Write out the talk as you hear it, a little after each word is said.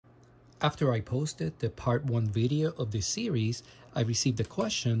After I posted the part 1 video of this series, I received a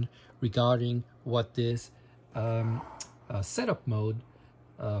question regarding what this setup mode,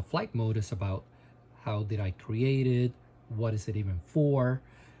 flight mode is about. How did I create it? What is it even for?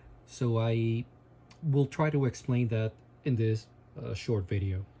 So I will try to explain that in this short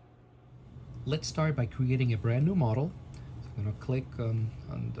video. Let's start by creating a brand new model. So I'm going to click on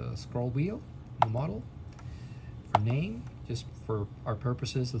the scroll wheel, the model. For name, just for our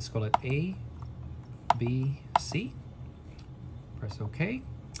purposes, let's call it A, B, C. Press OK.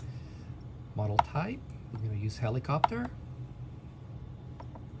 Model type, we're going to use helicopter.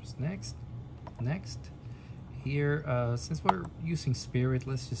 Press next, next. Here, since we're using Spirit,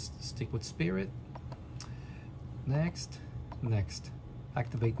 let's just stick with Spirit. Next, next.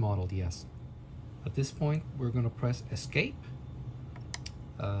 Activate model, yes. At this point, we're going to press Escape.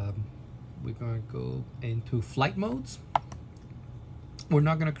 We're going to go into flight modes. We're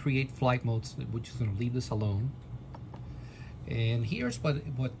not going to create flight modes. We're just going to leave this alone. And here's what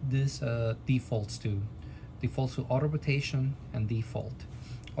this defaults to. Defaults to auto rotation and default.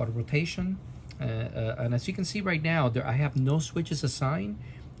 Auto rotation, and as you can see right now, I have no switches assigned.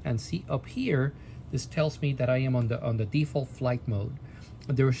 And see up here, this tells me that I am on the default flight mode.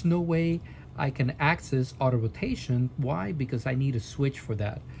 There is no way I can access auto rotation. Why? Because I need a switch for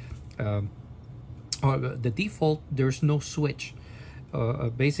that. The default, there's no switch.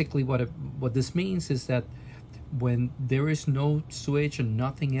 Basically, what this means is that when there is no switch and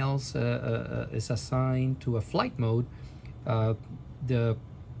nothing else is assigned to a flight mode, the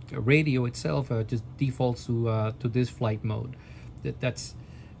radio itself just defaults to this flight mode. That's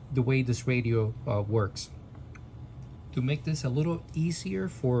the way this radio works. To make this a little easier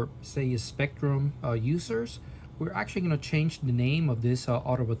for, say, a Spektrum users, we're actually going to change the name of this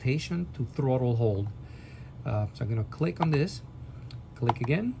auto rotation to Throttle Hold. So I'm going to click on this, click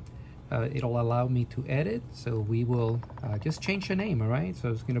again. It'll allow me to edit, so we will just change the name, all right? So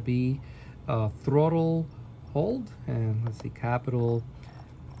it's going to be Throttle Hold, and let's see, capital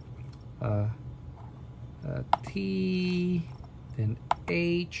T, then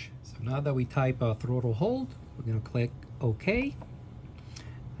H. So now that we type Throttle Hold, we're going to click OK.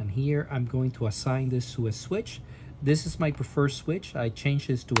 And here I'm going to assign this to a switch. This is my preferred switch. I changed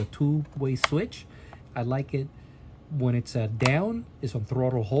this to a two-way switch. I like it when it's down, it's on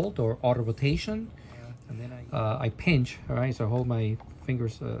throttle hold or auto rotation. And then I pinch, all right? So I hold my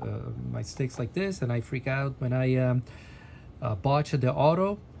fingers, my sticks like this, and I freak out when I botch the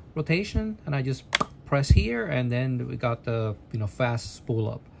auto rotation, and I just press here, and then we got the fast spool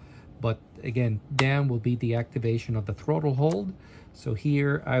up. But again, down will be the activation of the throttle hold. So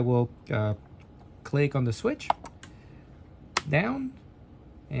here I will click on the switch, down,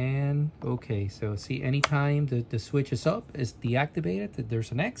 and okay. So see, anytime the switch is up, is deactivated,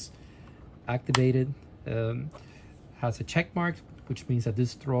 there's an X. Activated has a check mark, which means that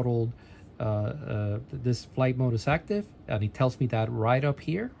this throttled, this flight mode is active, and it tells me that right up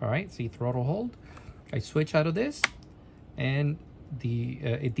here. All right, see, throttle hold. I switch out of this, and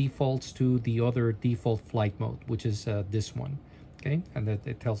it defaults to the other default flight mode, which is this one. Okay, and that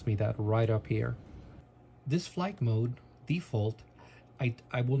it tells me that right up here. This flight mode default,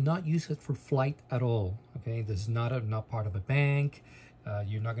 I will not use it for flight at all. Okay, this is not part of a bank.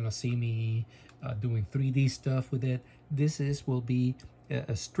 You're not gonna see me doing 3D stuff with it. This will be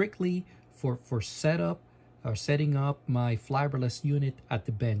strictly for setup or setting up my flybarless unit at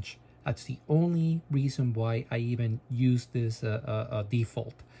the bench. That's the only reason why I even use this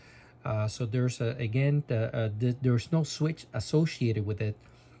default. So there's again, there's no switch associated with it,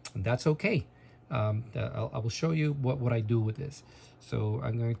 and that's okay. I will show you what I do with this. So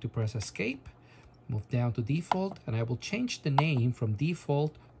I'm going to press Escape, move down to default, and I will change the name from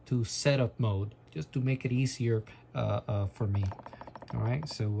default to setup mode, just to make it easier for me. All right,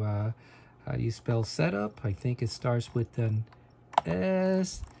 so how do you spell setup? I think it starts with an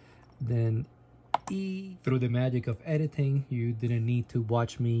S, then E. Through the magic of editing, you didn't need to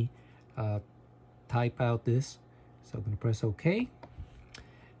watch me type out this. So I'm going to press OK,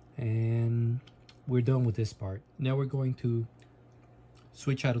 and we're done with this part. Now we're going to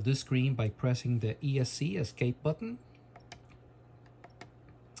switch out of this screen by pressing the ESC escape button,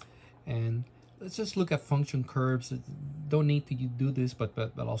 and let's just look at function curves. Don't need to do this, but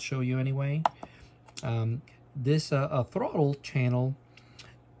I'll show you anyway. This throttle channel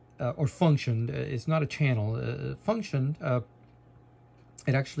or function, it's not a channel, function,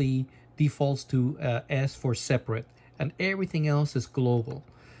 it actually defaults to S for separate, and everything else is global.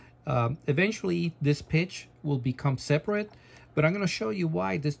 Eventually this pitch will become separate, But I'm going to show you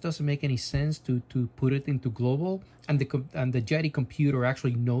why this doesn't make any sense to put it into global, and the Jeti computer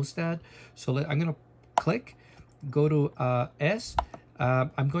actually knows that. So I'm going to click, go to S.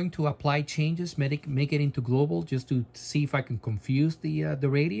 I'm going to apply changes, make it into global, just to see if I can confuse the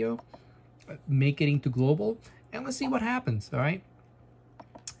radio. Make it into global, and let's see what happens. All right.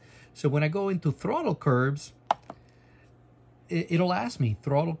 So when I go into throttle curves, it'll ask me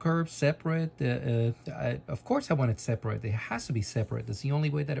throttle curves separate. Of course I want it separate. It has to be separate. That's the only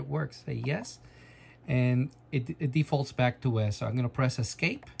way that it works. Say yes, and it defaults back to S. So I'm going to press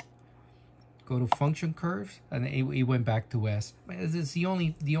escape, go to function curves, and it went back to S. It's the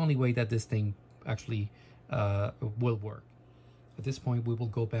only way that this thing actually will work. At this point, we will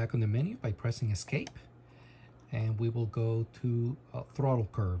go back on the menu by pressing escape, and we will go to throttle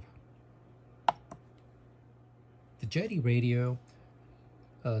curve. The Jeti radio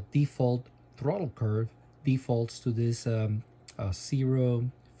default throttle curve defaults to this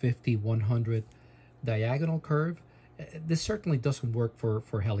 0, 50, 100 diagonal curve. This certainly doesn't work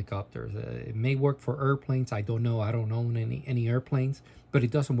for helicopters. It may work for airplanes. I don't know. I don't own any airplanes, but it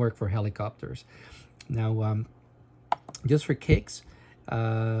doesn't work for helicopters. Now, just for kicks,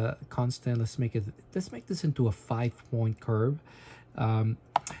 constant. Let's make this into a 5-point curve.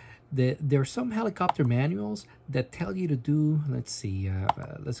 There are some helicopter manuals that tell you to do, let's see,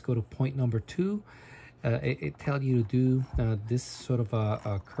 let's go to point number 2. It tells you to do this sort of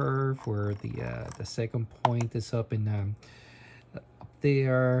a curve where the second point is up up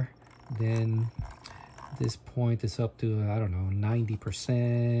there. Then this point is up to, I don't know,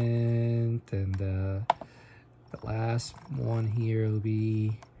 90%. And the last one here will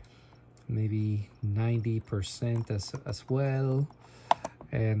be maybe 90% as well.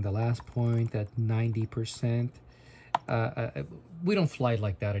 And the last point at 90%. We don't fly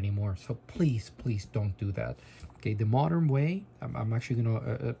like that anymore, so please don't do that. Okay, the modern way, I'm actually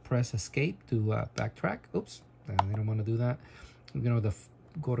gonna press escape to backtrack. Oops, I don't want to do that. I'm gonna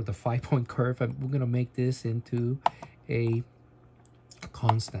go to the 5-point curve, and we're gonna make this into a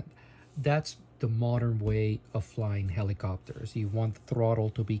constant. That's the modern way of flying helicopters. You want the throttle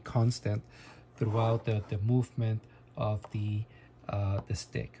to be constant throughout the movement of the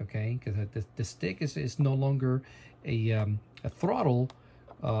stick, okay? Because the stick is no longer a throttle,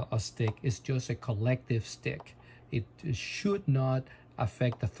 a stick. It's just a collective stick. It should not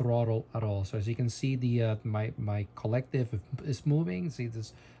affect the throttle at all. So as you can see, the my collective is moving. See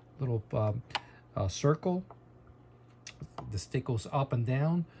this little circle? The stick goes up and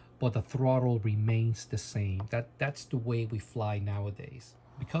down, but the throttle remains the same. That's the way we fly nowadays.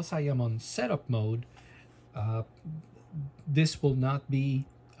 Because I am on setup mode, this will not be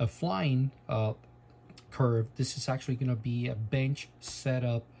a flying curve. This is actually going to be a bench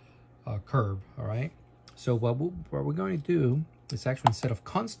setup curve. All right. So what we're going to do is actually, instead of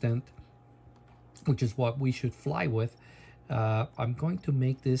constant, which is what we should fly with, I'm going to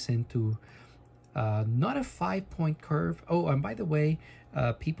make this into not a 5-point curve. Oh, and by the way,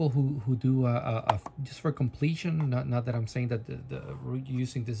 people who do just for completion, not that I'm saying that the route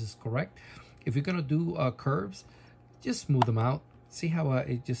using this is correct. If you're gonna do curves, just smooth them out. See how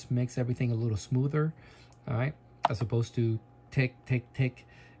it just makes everything a little smoother, all right? As opposed to tick.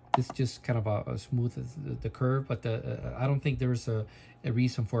 This just kind of a smooth the curve, but I don't think there's a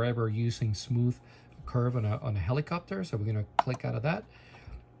reason for ever using smooth curve on a helicopter. So we're gonna click out of that.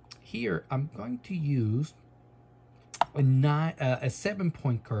 Here, I'm going to use a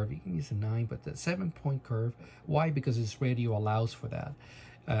 7-point curve. You can use a 9, but the 7-point curve. Why? Because this radio allows for that.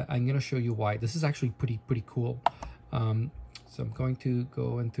 I'm going to show you why. This is actually pretty cool. So I'm going to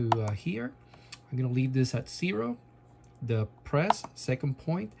go into here. I'm going to leave this at 0. The press, second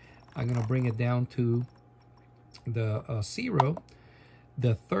point, I'm going to bring it down to the 0.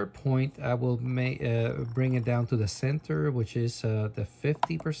 The third point, I will bring it down to the center, which is the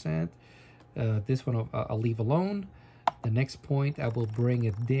 50%. This one I'll leave alone. The next point, I will bring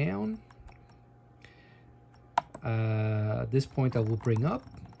it down. This point I will bring up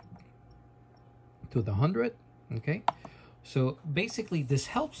to the 100. Okay, so basically this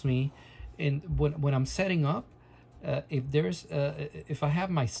helps me in when I'm setting up. If I have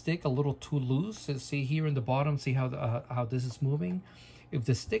my stick a little too loose, see here in the bottom, see how this is moving. If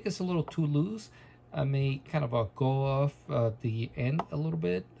the stick is a little too loose, I may kind of go off the end a little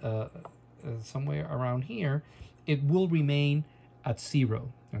bit, somewhere around here. It will remain at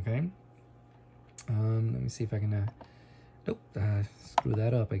 0. Okay. Let me see if I can. Nope, screw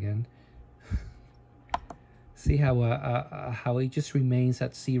that up again. See how it just remains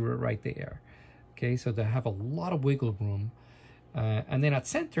at 0 right there. Okay, so they have a lot of wiggle room. And then at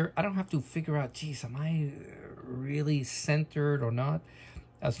center, I don't have to figure out, geez, am I really centered or not?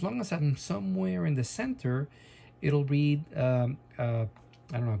 As long as I'm somewhere in the center, it'll read, I don't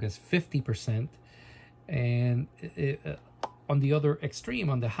know, I guess 50%. And on the other extreme,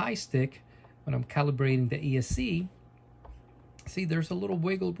 on the high stick, when I'm calibrating the ESC, see, there's a little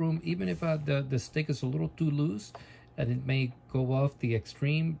wiggle room. Even if the stick is a little too loose, and it may go off the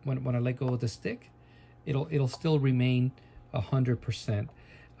extreme when I let go of the stick, it'll still remain 100%.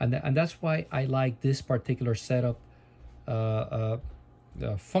 And that's why I like this particular setup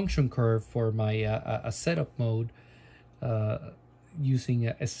function curve for my a setup mode using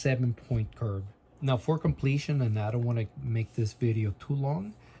a 7-point curve. Now for completion, and I don't want to make this video too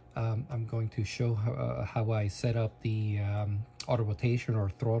long, I'm going to show how I set up the auto rotation or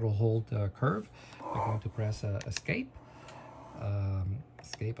throttle hold curve. I'm going to press escape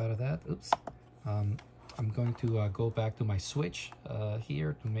out of that. Oops. I'm going to go back to my switch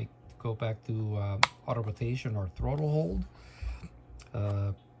here to go back to auto rotation or throttle hold.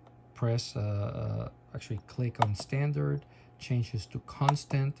 Press actually click on standard, changes to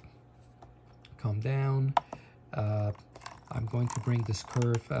constant, come down. I'm going to bring this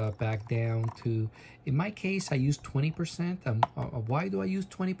curve back down to, in my case, I use 20%. Why do I use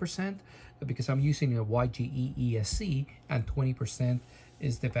 20%? Because I'm using a YGE ESC, and 20%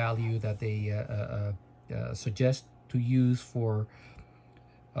 is the value that they suggest to use for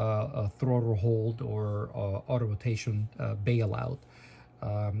a throttle hold or auto rotation bailout.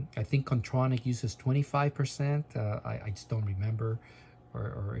 I think Contronic uses 25%. I just don't remember.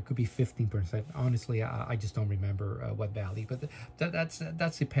 Or it could be 15%. Honestly, I just don't remember what value, but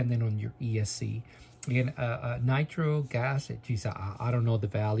that's dependent on your ESC. Again, nitro, gas, geez, I don't know the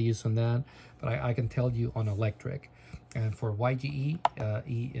values on that, but I can tell you on electric. And for YGE,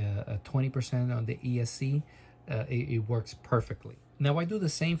 20% on the ESC, it works perfectly. Now I do the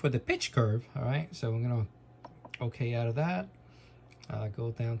same for the pitch curve, all right? So I'm gonna okay out of that,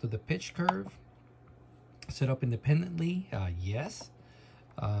 go down to the pitch curve, set up independently, yes.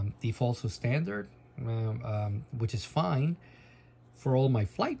 Defaults to standard, which is fine. For all my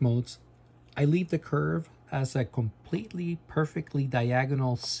flight modes, I leave the curve as a completely perfectly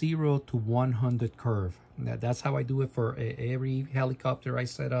diagonal 0 to 100 curve. That's how I do it for every helicopter I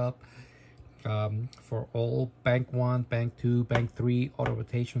set up. For all bank 1, bank 2, bank 3, auto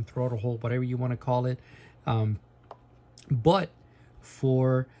rotation, throttle hold, whatever you want to call it. But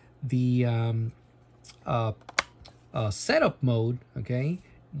for the setup mode, okay,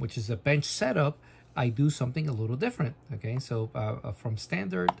 which is a bench setup, I do something a little different. Okay, so from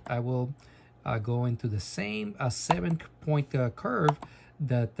standard, I will go into the same 7-point curve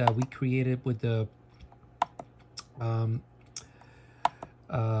that we created with the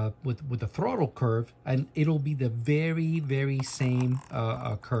with the throttle curve, and it'll be the very same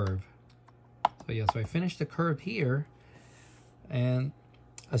curve. So yeah, so I finished the curve here, and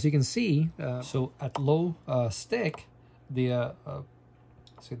as you can see, so at low stick, the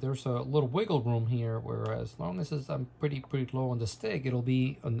see, there's a little wiggle room here, where as long as I'm pretty low on the stick, it'll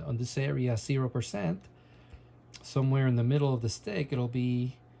be on this area 0%. Somewhere in the middle of the stick, it'll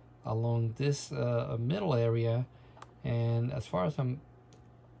be along this middle area, and as long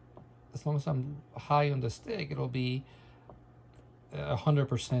as I'm high on the stick, it'll be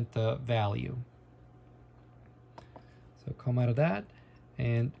 100% value. So come out of that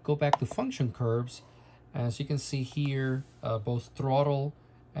and go back to function curves. As you can see here, both throttle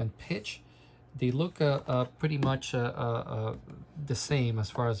and pitch, they look pretty much the same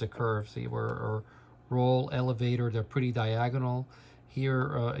as far as the curves. See, or roll, elevator, they're pretty diagonal.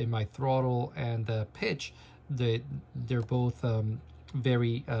 Here in my throttle and pitch, they're both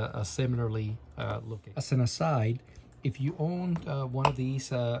very similarly looking. As an aside, if you own one of these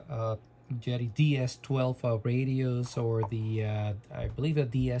Jeti DS12 radios, or the I believe a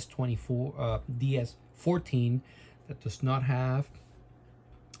DS24 DS14 that does not have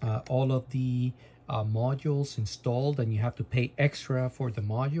all of the modules installed, and you have to pay extra for the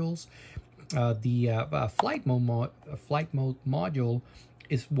modules, the flight mode module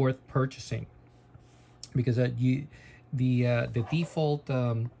is worth purchasing, because the default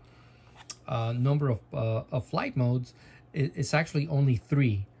number of flight modes is actually only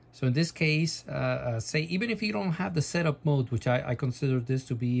 3. So in this case, say even if you don't have the setup mode, which I consider this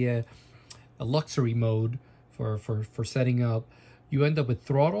to be a luxury mode for setting up, you end up with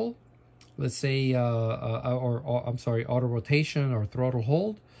throttle, let's say, or I'm sorry, auto rotation or throttle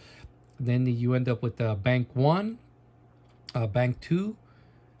hold. Then you end up with bank 1, bank 2,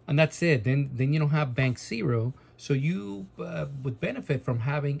 and that's it. Then you don't have bank 0. So you would benefit from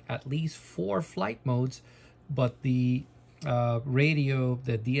having at least 4 flight modes, but the radio,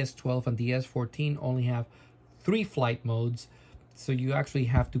 the DS12 and DS14 only have 3 flight modes. So you actually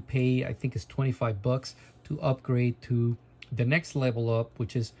have to pay, I think it's 25 bucks to upgrade to the next level up,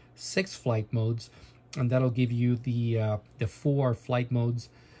 which is 6 flight modes. And that'll give you the 4 flight modes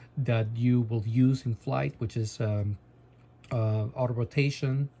that you will use in flight, which is auto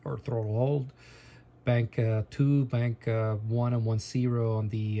rotation or throttle hold, bank 2, bank 1 and 1-0 on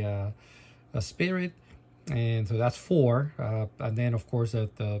the Spirit. And so that's 4. And then of course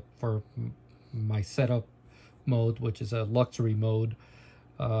for my setup mode, which is a luxury mode,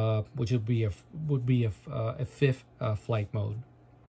 which would be a 5th flight mode.